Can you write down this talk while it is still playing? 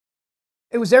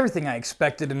It was everything I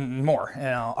expected and more.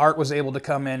 Art was able to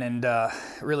come in and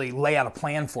really lay out a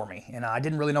plan for me, and I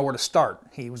didn't really know where to start.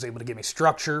 He was able to give me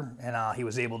structure, and he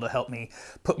was able to help me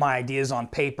put my ideas on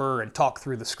paper and talk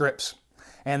through the scripts.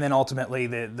 And then ultimately,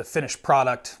 the finished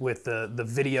product with the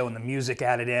video and the music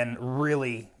added in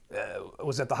really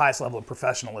was at the highest level of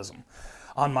professionalism.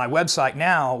 On my website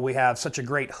now, we have such a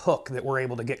great hook that we're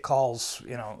able to get calls,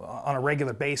 on a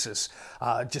regular basis,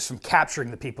 just from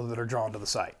capturing the people that are drawn to the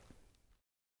site.